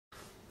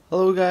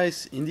Hello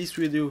guys, in this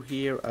video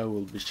here I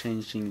will be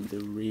changing the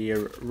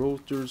rear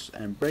rotors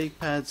and brake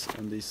pads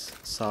on this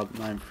Saab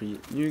 93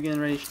 new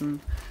generation.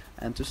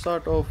 And to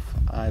start off,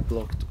 I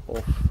blocked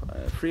off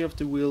 3 of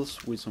the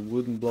wheels with some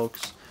wooden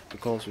blocks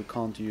because we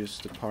can't use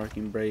the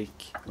parking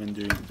brake when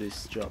doing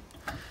this job.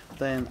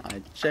 Then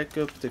I jack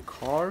up the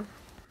car,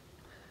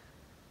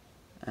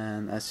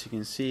 and as you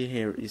can see,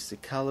 here is the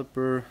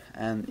caliper,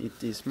 and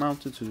it is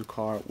mounted to the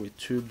car with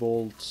 2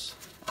 bolts.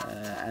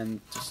 And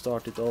to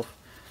start it off,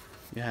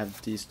 you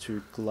have these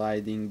 2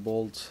 gliding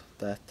bolts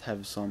that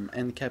have some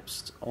end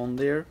caps on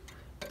there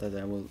that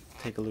I will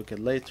take a look at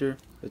later.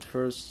 But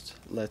first,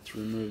 let's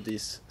remove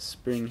this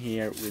spring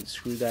here with a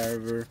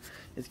screwdriver.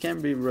 It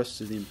can be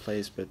rusted in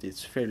place, but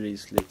it's fairly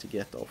easily to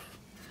get off.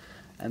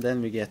 And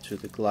then we get to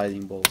the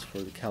gliding bolts for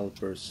the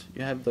calipers.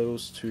 You have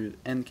those 2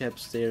 end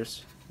caps there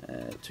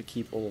to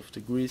keep all of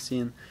the grease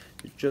in.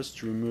 You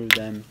just remove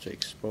them to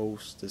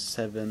expose the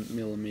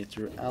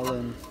 7mm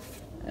Allen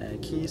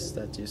keys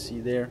that you see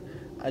there.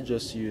 I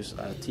just use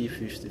a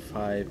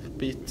T55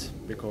 bit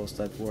because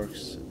that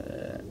works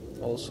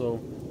also,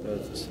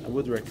 but I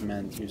would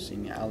recommend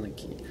using an Allen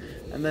key.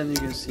 And then you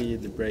can see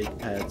the brake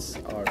pads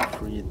are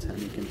freed, and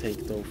you can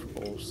take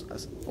those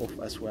off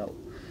as well.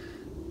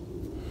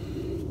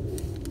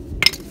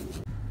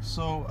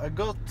 So I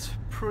got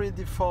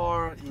pretty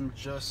far in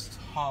just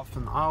half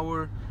an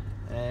hour.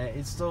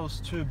 It's those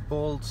 2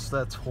 bolts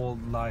that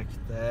hold like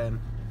the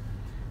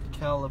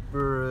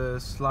caliper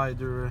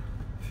slider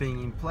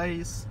thing in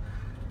place,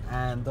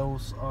 and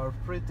those are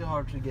pretty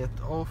hard to get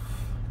off.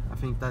 I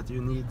think that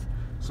you need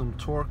some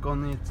torque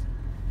on it.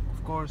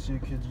 Of course you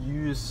could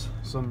use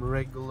some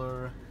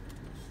regular,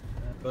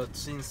 but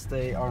since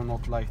they are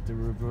not like the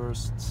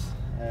reversed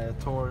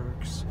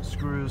Torx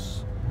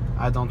screws,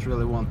 I don't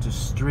really want to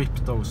strip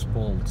those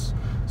bolts.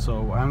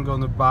 So I'm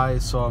gonna buy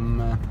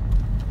some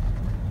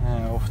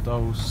of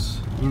those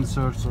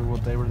inserts or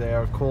whatever they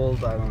are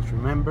called, I don't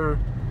remember.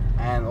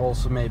 And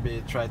also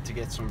maybe try to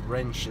get some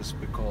wrenches,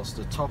 because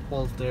the top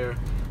bolt there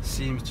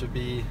seems to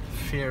be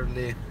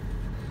fairly...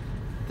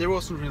 There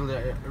wasn't really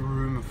a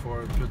room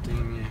for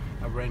putting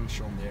a wrench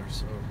on there,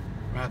 so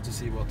I have to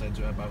see what I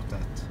do about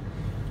that.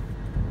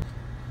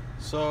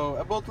 So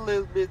I bought a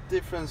little bit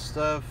different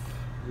stuff.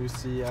 You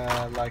see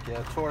like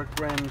a torque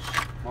wrench,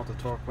 not a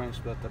torque wrench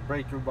but a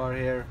breaker bar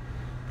here.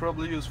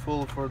 Probably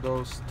useful for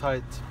those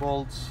tight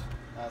bolts.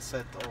 A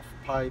set of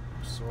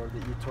pipes or the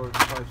e-torque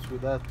pipes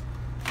with that.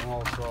 And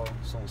also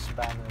some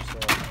spanners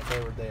or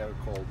whatever they are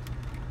called,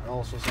 and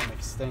also some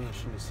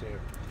extensions here.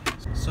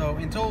 So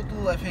in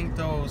total I think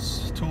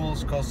those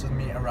tools costed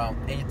me around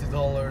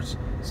 $80.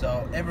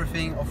 So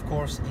everything of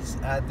course is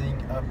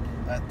adding up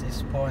at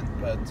this point,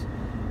 but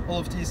all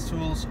of these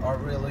tools are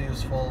really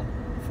useful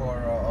for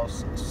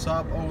us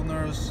Saab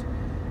owners.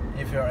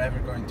 If you're ever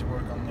going to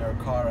work on your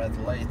car at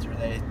a later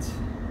date,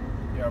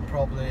 you are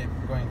probably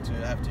going to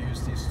have to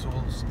use these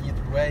tools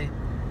either way.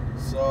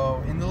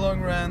 So in the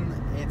long run,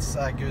 it's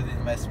a good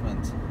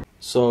investment.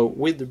 So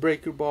with the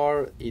breaker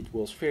bar, it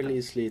was fairly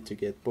easy to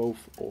get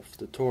both of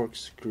the Torx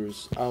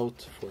screws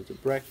out for the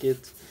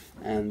bracket,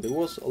 and there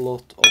was a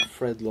lot of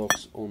thread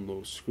locks on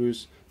those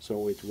screws,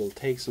 so it will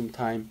take some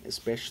time,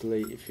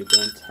 especially if you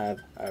don't have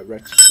a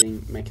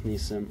ratcheting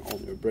mechanism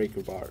on your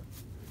breaker bar.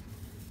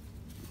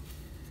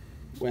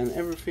 When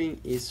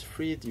everything is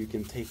freed, you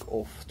can take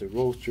off the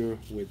rotor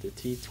with the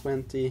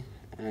T20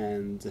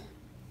 and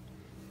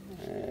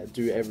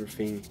do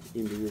everything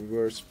in the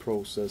reverse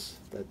process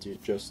that you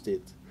just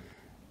did.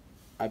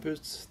 I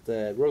put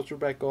the rotor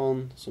back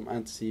on, some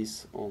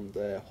anti-seize on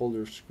the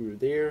holder screw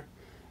there,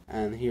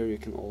 and here you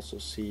can also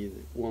see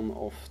one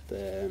of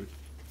the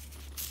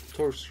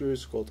Torx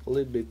screws got a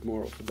little bit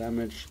more of a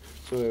damage,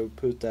 so I will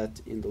put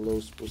that in the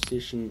lowest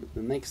position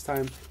the next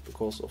time.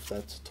 Because of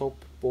that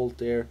top bolt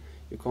there,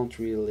 you can't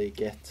really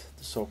get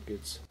the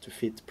sockets to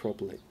fit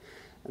properly.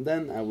 And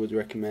then I would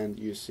recommend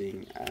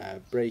using a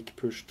brake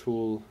push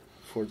tool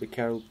for the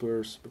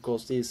calipers,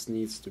 because this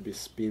needs to be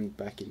spinned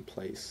back in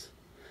place.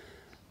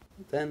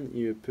 Then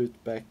you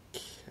put back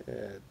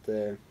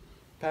the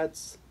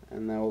pads,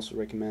 and I also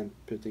recommend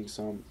putting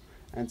some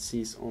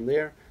anti-seize on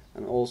there,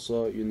 and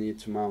also you need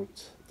to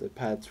mount the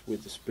pads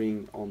with the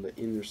spring on the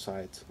inner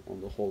side on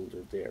the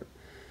holder there.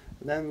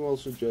 And then we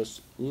also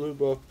just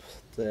lube up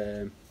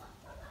the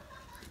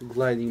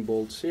gliding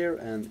bolts here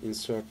and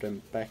insert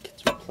them back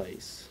to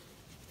place.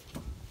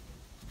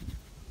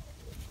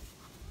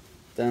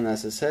 Then,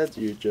 as I said,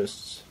 you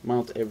just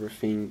mount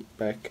everything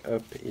back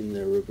up in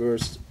the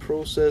reversed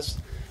process.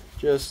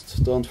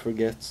 Just don't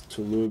forget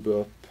to lube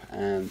up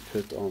and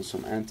put on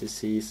some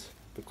anti-seize,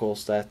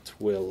 because that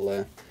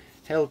will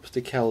help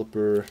the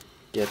caliper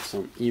get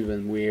some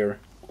even wear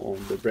on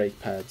the brake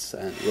pads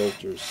and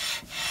rotors.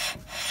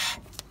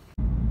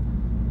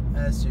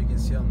 As you can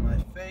see on my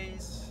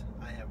face,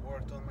 I have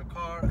worked on my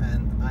car,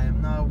 and I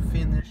am now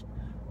finished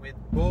with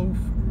both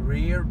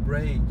rear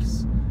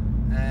brakes,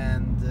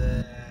 and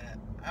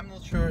I'm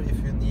not sure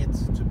if you need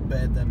to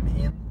bed them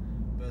in,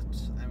 but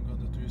I'm going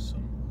to do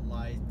some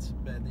light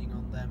bedding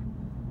on them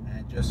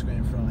just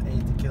going from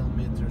 80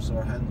 kilometers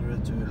or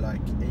 100 to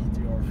like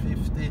 80 or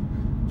 50,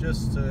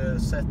 just to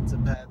set the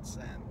pads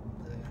and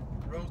the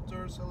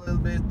rotors a little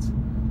bit,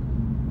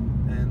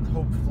 and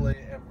hopefully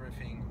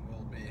everything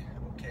will be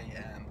okay.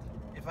 And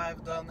if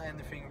I've done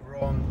anything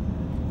wrong,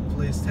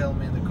 please tell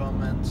me in the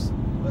comments,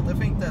 but I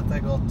think that I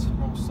got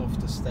most of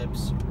the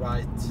steps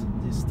right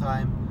this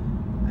time,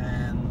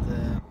 and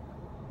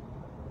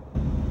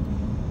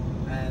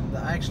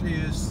I actually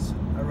used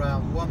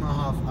around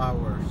 1.5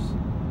 hours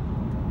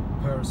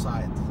per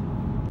side.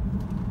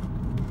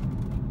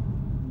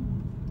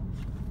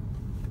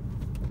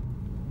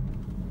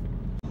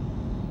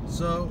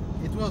 So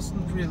it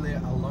wasn't really a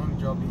long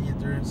job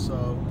either,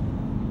 so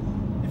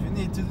if you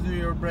need to do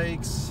your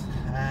brakes,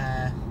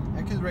 I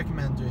could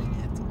recommend doing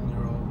it on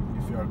your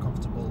own if you are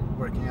comfortable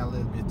working a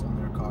little bit on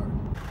your car.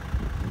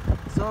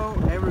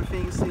 So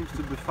everything seems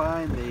to be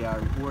fine, they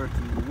are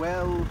working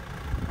well,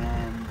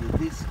 and the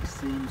disc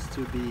seems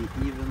to be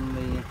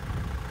evenly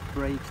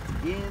braked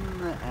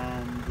in,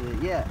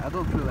 and yeah, I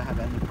don't really have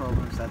any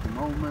problems at the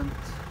moment,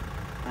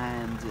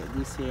 and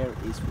this here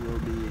will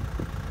be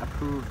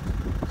approved,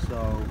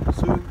 so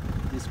soon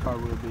this car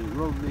will be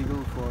road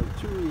legal for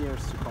 2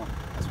 years to come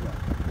as well.